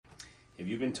Have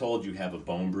you been told you have a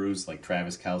bone bruise like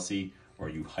Travis Kelce, or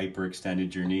you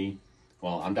hyperextended your knee?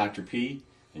 Well, I'm Dr. P,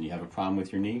 and you have a problem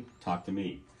with your knee? Talk to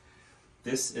me.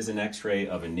 This is an x-ray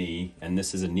of a knee, and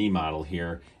this is a knee model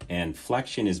here, and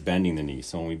flexion is bending the knee.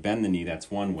 So when we bend the knee,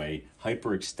 that's one way.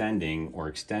 Hyperextending or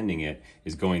extending it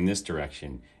is going this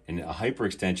direction. And a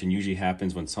hyperextension usually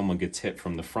happens when someone gets hit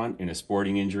from the front in a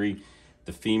sporting injury.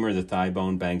 The femur, the thigh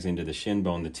bone bangs into the shin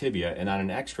bone, the tibia, and on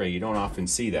an x-ray you don't often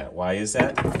see that. Why is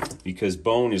that? Because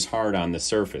bone is hard on the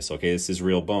surface, okay? This is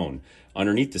real bone.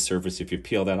 Underneath the surface, if you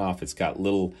peel that off, it's got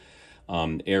little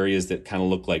areas that kind of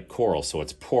look like coral, so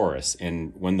it's porous.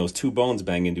 And when those two bones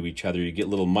bang into each other, you get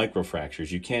little microfractures.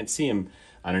 You can't see them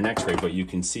on an x-ray, but you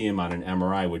can see them on an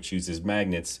MRI, which uses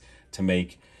magnets to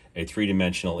make a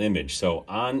three-dimensional image. So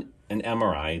on an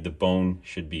MRI, the bone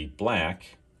should be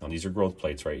black. Now these are growth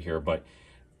plates right here, but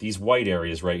these white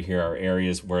areas right here are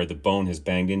areas where the bone has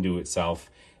banged into itself,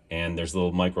 and there's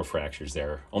little microfractures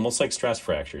there, almost like stress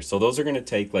fractures. So those are going to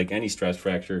take, like any stress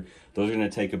fracture, those are going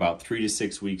to take about 3 to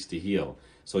 6 weeks to heal.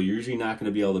 So you're usually not going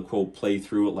to be able to, quote, play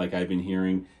through it like I've been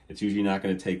hearing. It's usually not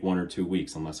going to take 1 or 2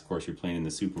 weeks, unless, of course, you're playing in the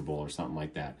Super Bowl or something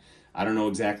like that. I don't know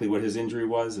exactly what his injury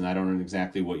was, and I don't know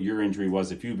exactly what your injury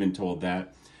was if you've been told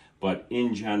that. But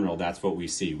in general, that's what we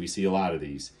see. We see a lot of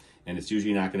these. And it's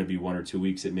usually not going to be 1 or 2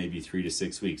 weeks. It may be 3 to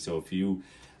 6 weeks. So if you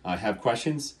have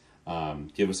questions,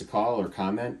 give us a call or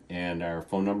comment, and our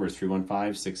phone number is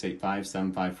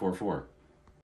 315-685-7544.